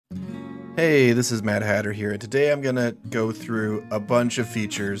Hey, this is Mad Hatter here, and today I'm gonna go through a bunch of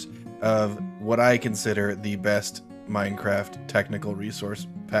features of what I consider the best Minecraft technical resource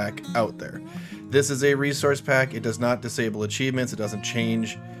pack out there. This is a resource pack. It does not disable achievements. It doesn't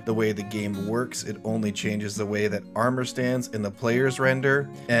change the way the game works. It only changes the way that armor stands in the player's render,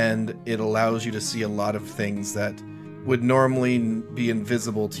 and it allows you to see a lot of things that would normally be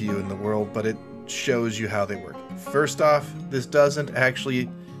invisible to you in the world, but it shows you how they work. First off, this doesn't actually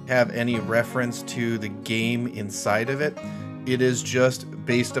have any reference to the game inside of it. It is just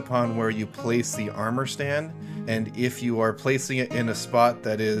based upon where you place the armor stand, and if you are placing it in a spot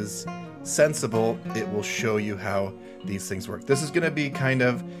that is sensible, it will show you how these things work. This is going to be kind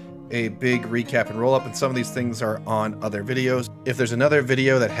of a big recap and roll up, and some of these things are on other videos. If there's another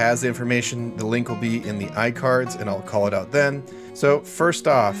video that has the information, the link will be in the iCards and I'll call it out then. So first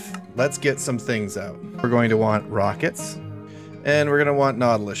off, let's get some things out. We're going to want rockets, and we're going to want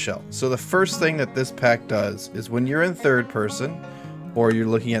Nautilus shell. So the first thing that this pack does is when you're in third person or you're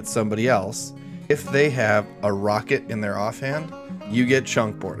looking at somebody else, if they have a rocket in their offhand, you get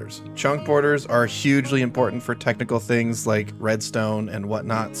chunk borders. Chunk borders are hugely important for technical things like redstone and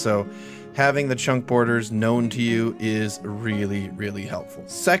whatnot, so having the chunk borders known to you is really, really helpful.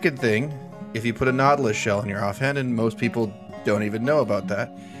 Second thing, if you put a Nautilus shell in your offhand, and most people don't even know about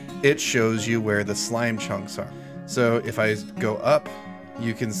that, it shows you where the slime chunks are. So if I go up,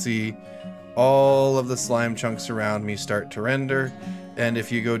 you can see all of the slime chunks around me start to render, and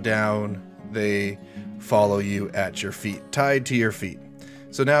if you go down, they follow you at your feet, tied to your feet.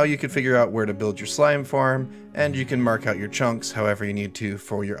 So now you can figure out where to build your slime farm, and you can mark out your chunks however you need to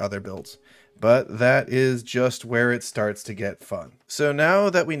for your other builds. But that is just where it starts to get fun. So now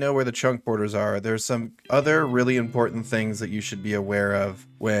that we know where the chunk borders are, there's some other really important things that you should be aware of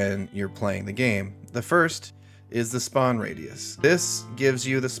when you're playing the game. The first is the spawn radius. This gives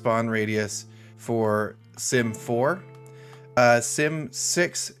you the spawn radius for Sim 4. Sim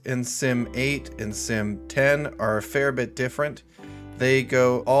 6 and Sim 8 and Sim 10 are a fair bit different. They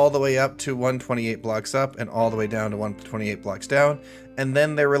go all the way up to 128 blocks up and all the way down to 128 blocks down, and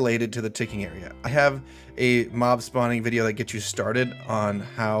then they're related to the ticking area. I have a mob spawning video that gets you started on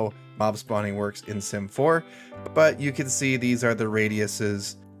how mob spawning works in Sim 4, but you can see these are the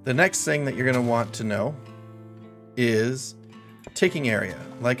radiuses. The next thing that you're going to want to know is ticking area.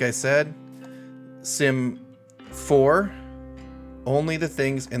 Like I said, Sim 4, only the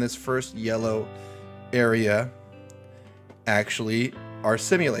things in this first yellow area actually are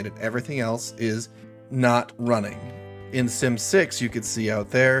simulated. Everything else is not running. In Sim 6, you could see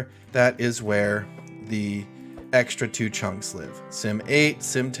out there, that is where the extra 2 chunks live. Sim 8,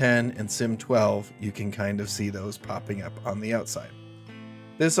 Sim 10, and Sim 12, you can kind of see those popping up on the outside.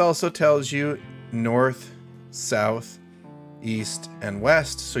 This also tells you north, south, east, and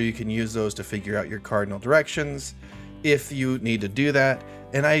west, so you can use those to figure out your cardinal directions if you need to do that.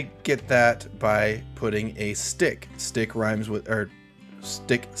 And I get that by putting a stick. Stick rhymes with, or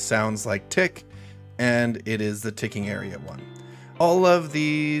stick sounds like tick, and it is the ticking area one. All of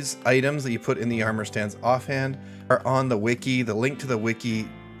these items that you put in the armor stands offhand are on the wiki. The link to the wiki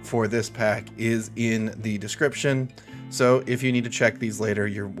for this pack is in the description. So if you need to check these later,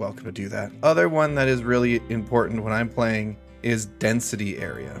 you're welcome to do that. Other one that is really important when I'm playing is density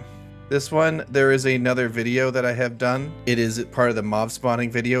area. This one, there is another video that I have done. It is part of the mob spawning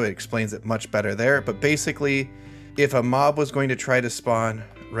video. It explains it much better there. But basically, if a mob was going to try to spawn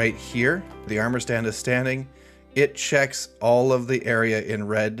right here, the armor stand is standing, it checks all of the area in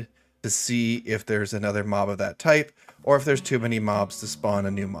red to see if there's another mob of that type, or if there's too many mobs to spawn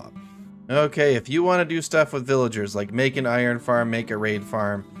a new mob. Okay, if you want to do stuff with villagers, like make an iron farm, make a raid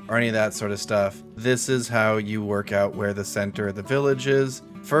farm, or any of that sort of stuff, this is how you work out where the center of the village is.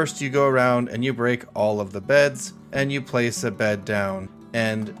 First, you go around and you break all of the beds, and you place a bed down.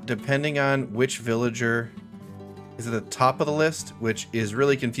 And depending on which villager is at the top of the list, which is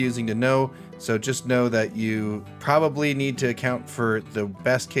really confusing to know, so just know that you probably need to account for the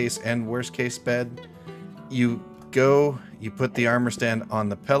best case and worst case bed. You go, you put the armor stand on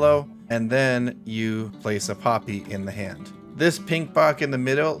the pillow, and then you place a poppy in the hand. This pink block in the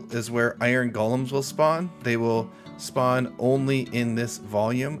middle is where iron golems will spawn. They will spawn only in this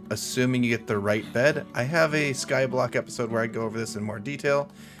volume, assuming you get the right bed. I have a Skyblock episode where I go over this in more detail.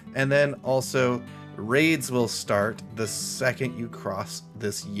 And then also, raids will start the second you cross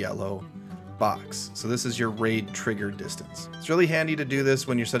this yellow box. So this is your raid trigger distance. It's really handy to do this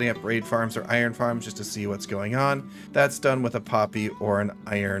when you're setting up raid farms or iron farms just to see what's going on. That's done with a poppy or an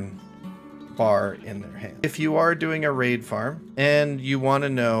iron bar in their hand. If you are doing a raid farm and you want to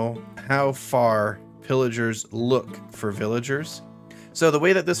know how far pillagers look for villagers, So the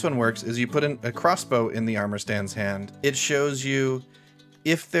way that this one works is you put in a crossbow in the armor stand's hand. It shows you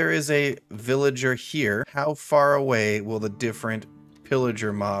if there is a villager here, how far away will the different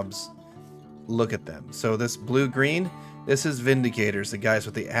pillager mobs look at them. So this blue-green, this is Vindicators, the guys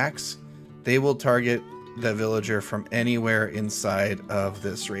with the axe. They will target the villager from anywhere inside of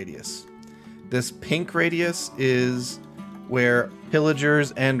this radius. This pink radius is where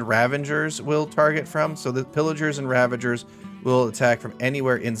Pillagers and Ravagers will target from. So the Pillagers and Ravagers will attack from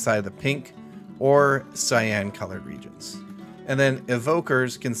anywhere inside the pink or cyan colored regions. And then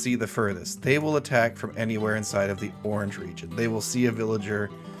Evokers can see the furthest. They will attack from anywhere inside of the orange region. They will see a villager.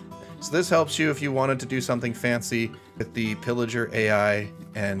 So this helps you if you wanted to do something fancy with the Pillager AI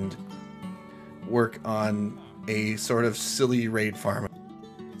and work on a sort of silly raid farm.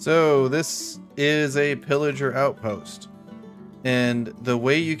 So this is a Pillager outpost. And the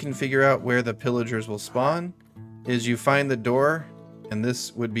way you can figure out where the Pillagers will spawn is you find the door, and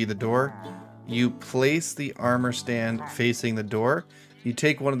this would be the door. You place the armor stand facing the door. You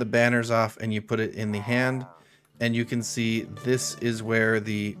take one of the banners off and you put it in the hand, and you can see this is where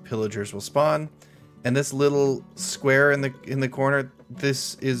the Pillagers will spawn. And this little square in the corner,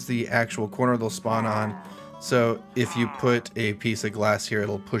 this is the actual corner they'll spawn on. So if you put a piece of glass here,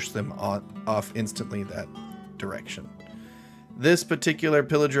 it'll push them off instantly that direction. This particular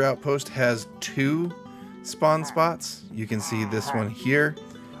Pillager outpost has 2 spawn spots. You can see this one here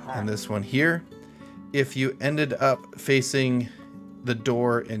and this one here. If you ended up facing the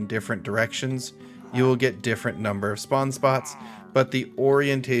door in different directions, you will get different number of spawn spots, but the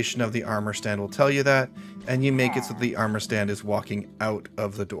orientation of the armor stand will tell you that, and you make it so the armor stand is walking out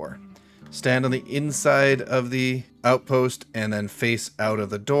of the door. Stand on the inside of the outpost and then face out of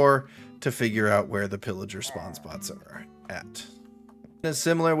the door to figure out where the Pillager spawn spots are at. In a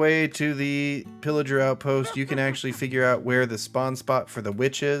similar way to the Pillager outpost, you can actually figure out where the spawn spot for the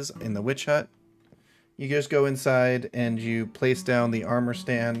witch is in the witch hut. You just go inside and you place down the armor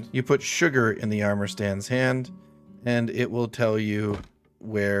stand. You put sugar in the armor stand's hand, and it will tell you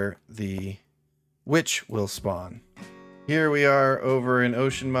where the witch will spawn. Here we are over in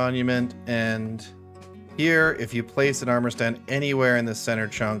Ocean Monument, and here, if you place an armor stand anywhere in the center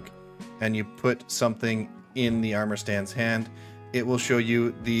chunk and you put something in the armor stand's hand, it will show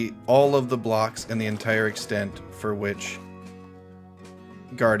you all of the blocks and the entire extent for which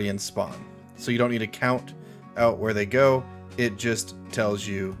guardians spawn. So you don't need to count out where they go. It just tells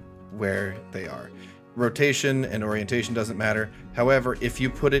you where they are. Rotation and orientation doesn't matter. However, if you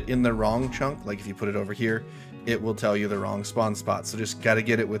put it in the wrong chunk, like if you put it over here, it will tell you the wrong spawn spot. So just got to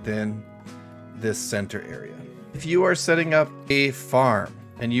get it within this center area. If you are setting up a farm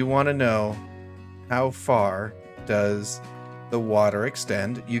and you want to know how far does the water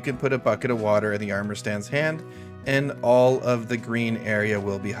extend, you can put a bucket of water in the armor stand's hand and all of the green area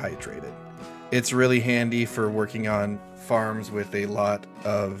will be hydrated. It's really handy for working on farms with a lot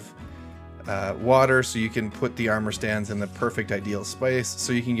of water, so you can put the armor stands in the perfect ideal space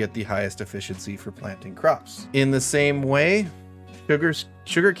so you can get the highest efficiency for planting crops. In the same way,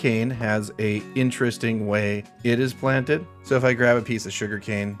 sugarcane has a interesting way it is planted. So if I grab a piece of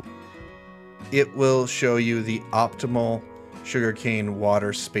sugarcane, it will show you the optimal sugarcane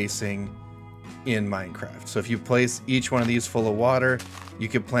water spacing in Minecraft. So if you place each one of these full of water, you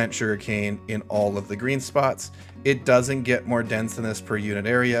can plant sugarcane in all of the green spots. It doesn't get more dense than this per unit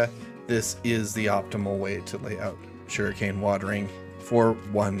area. This is the optimal way to lay out sugarcane watering for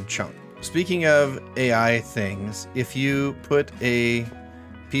one chunk. Speaking of AI things, if you put a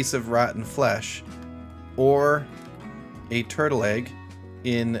piece of rotten flesh or a turtle egg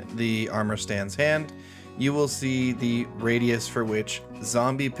in the armor stand's hand, you will see the radius for which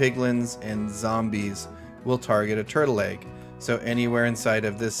zombie piglins and zombies will target a turtle egg. So anywhere inside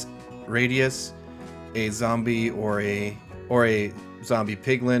of this radius, a zombie or a zombie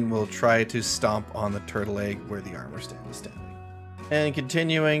piglin will try to stomp on the turtle egg where the armor stand is standing. And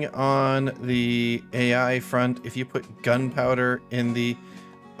continuing on the AI front, if you put gunpowder in the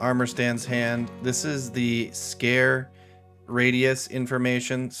armor stand's hand, this is the scare radius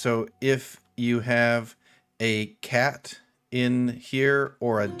information. So if you have a cat in here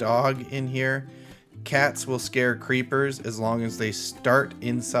or a dog in here, cats will scare creepers as long as they start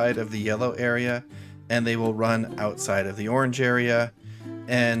inside of the yellow area, and they will run outside of the orange area.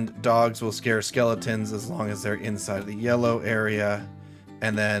 And dogs will scare skeletons as long as they're inside of the yellow area,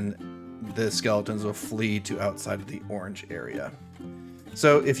 and then the skeletons will flee to outside of the orange area.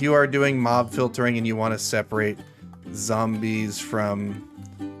 So if you are doing mob filtering and you want to separate zombies from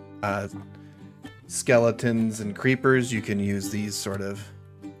skeletons and creepers, you can use these sort of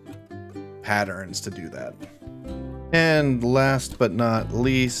patterns to do that. And last but not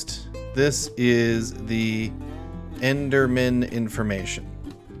least, this is the Enderman information.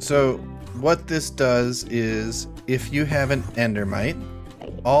 So what this does is, if you have an Endermite,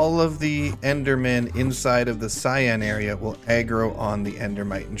 all of the Endermen inside of the cyan area will aggro on the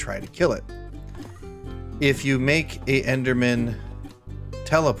Endermite and try to kill it. If you make a Enderman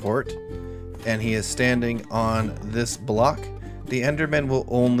teleport and he is standing on this block, the Enderman will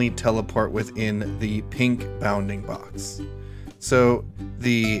only teleport within the pink bounding box. So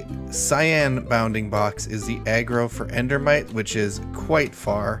the cyan bounding box is the aggro for Endermite, which is quite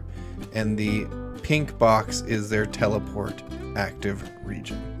far, and the pink box is their teleport active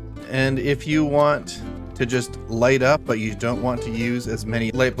region. And if you want to just light up, but you don't want to use as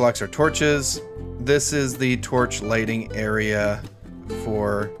many light blocks or torches, this is the torch lighting area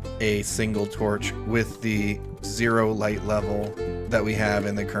for a single torch with the 0 light level that we have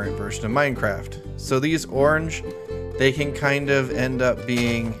in the current version of Minecraft. So these orange, they can kind of end up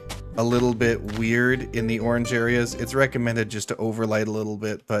being a little bit weird in the orange areas. It's recommended just to overlight a little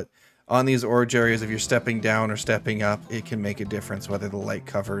bit, but on these orange areas, if you're stepping down or stepping up, it can make a difference whether the light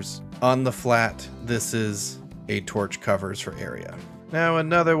covers. On the flat, this is a torch covers for area. Now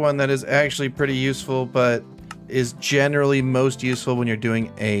another one that is actually pretty useful, but is generally most useful when you're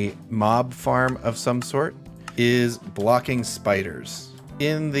doing a mob farm of some sort, is blocking spiders.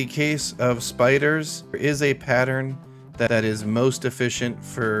 In the case of spiders, there is a pattern that is most efficient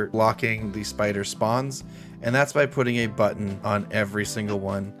for blocking the spider spawns, and that's by putting a button on every single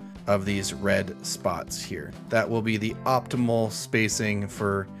one of these red spots here. That will be the optimal spacing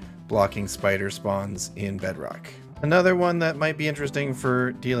for blocking spider spawns in Bedrock. Another one that might be interesting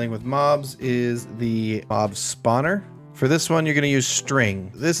for dealing with mobs is the mob spawner. For this one, you're going to use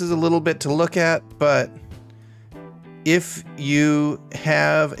string. This is a little bit to look at, but if you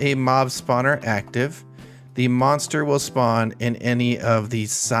have a mob spawner active, the monster will spawn in any of the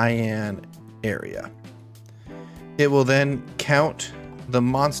cyan area. It will then count the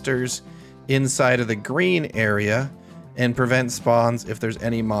monsters inside of the green area and prevent spawns if there's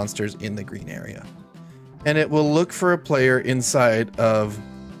any monsters in the green area. And it will look for a player inside of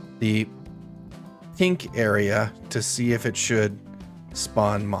the pink area to see if it should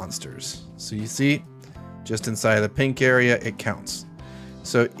spawn monsters. So you see, just inside of the pink area, it counts.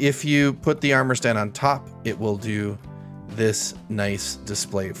 So if you put the armor stand on top, it will do this nice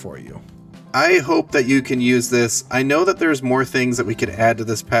display for you. I hope that you can use this. I know that there's more things that we could add to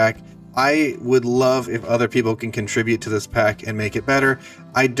this pack. I would love if other people can contribute to this pack and make it better.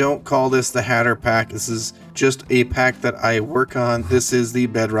 I don't call this the Hatter pack. This is just a pack that I work on. This is the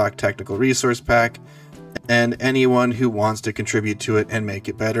Bedrock Technical Resource Pack, and anyone who wants to contribute to it and make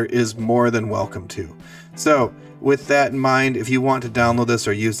it better is more than welcome to. So with that in mind, if you want to download this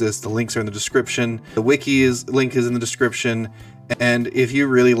or use this, the links are in the description. The wiki's link is in the description. And if you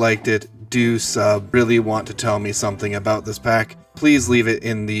really liked it, do sub. Really want to tell me something about this pack, please leave it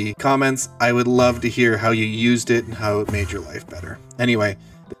in the comments. I would love to hear how you used it and how it made your life better. Anyway,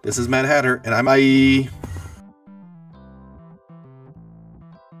 this is Mad Hatter, and I'm bye.